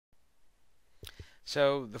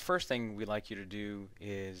So the first thing we'd like you to do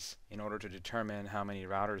is, in order to determine how many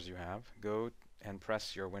routers you have, go and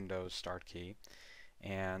press your Windows Start key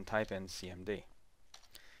and type in CMD.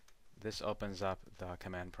 This opens up the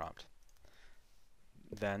command prompt.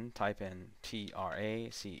 Then type in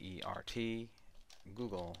TRACERT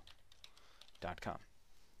google.com.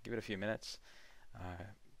 Give it a few minutes.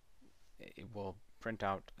 It will print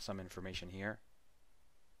out some information here.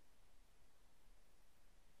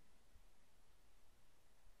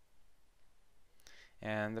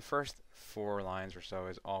 And the first 4 lines or so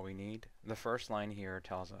is all we need. The first line here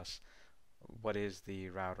tells us what is the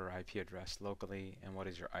router IP address locally and what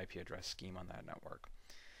is your IP address scheme on that network.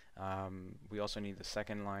 We also need the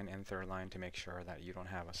second line and third line to make sure that you don't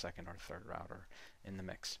have a second or third router in the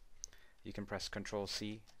mix. You can press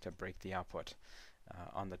Control-C to break the output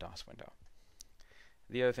on the DOS window.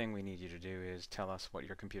 The other thing we need you to do is tell us what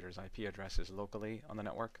your computer's IP address is locally on the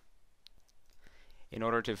network. In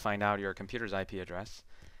order to find out your computer's IP address,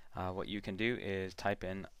 what you can do is type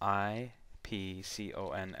in IPCONFIG.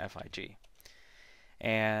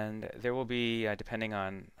 And there will be, depending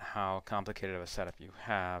on how complicated of a setup you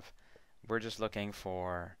have, we're just looking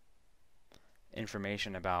for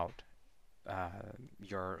information about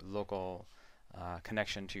your local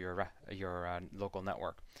connection to your local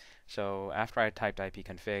network. So after I typed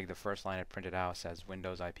ipconfig, the first line it printed out says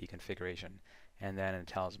Windows IP configuration, and then it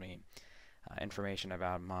tells me information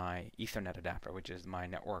about my Ethernet adapter, which is my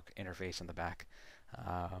network interface in the back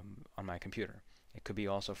on my computer. It could be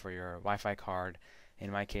also for your Wi-Fi card. In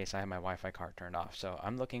my case, I have my Wi-Fi card turned off. So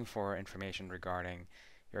I'm looking for information regarding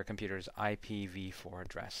your computer's IPv4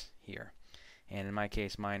 address here. And in my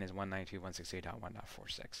case, mine is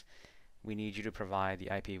 192.168.1.46. We need you to provide the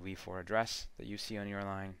IPv4 address that you see on your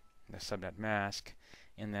line, the subnet mask,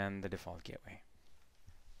 and then the default gateway.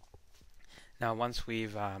 Now, once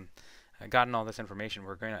we've gotten all this information,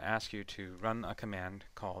 we're going to ask you to run a command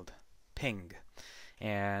called ping,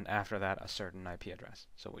 and after that, a certain IP address.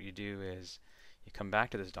 So what you do is you come back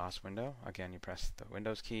to this DOS window. Again, you press the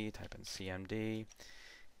Windows key, type in CMD,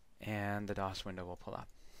 and the DOS window will pull up.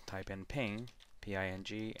 Type in ping,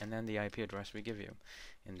 P-I-N-G, and then the IP address we give you.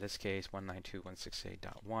 In this case,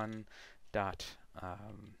 192.168.1. Let's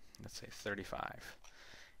say 35.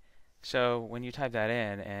 So when you type that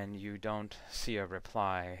in and you don't see a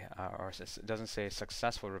reply, or it doesn't say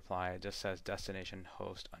successful reply, it just says destination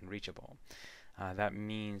host unreachable. That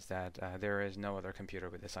means that there is no other computer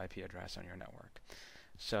with this IP address on your network.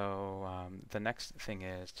 So the next thing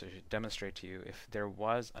is to demonstrate to you if there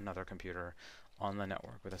was another computer on the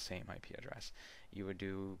network with the same IP address. You would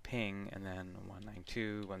do ping and then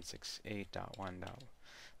 192.168.1.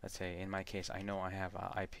 Let's say in my case, I know I have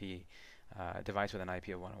an IP device with an IP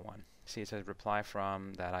of 101. See, it says reply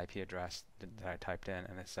from that IP address that I typed in,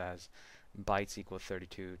 and it says bytes equal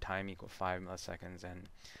 32, time equal 5 milliseconds, and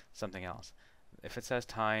something else. If it says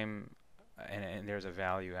time and there's a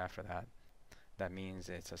value after that, that means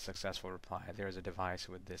it's a successful reply. There's a device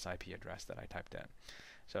with this IP address that I typed in.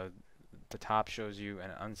 So the top shows you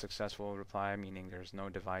an unsuccessful reply, meaning there's no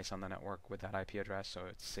device on the network with that IP address, so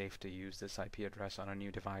it's safe to use this IP address on a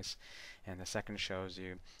new device. And the second shows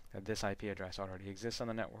you that this IP address already exists on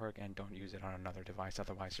the network and don't use it on another device,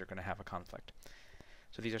 otherwise you're going to have a conflict.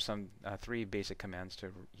 So these are some 3 basic commands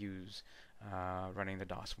to use running the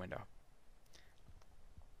DOS window.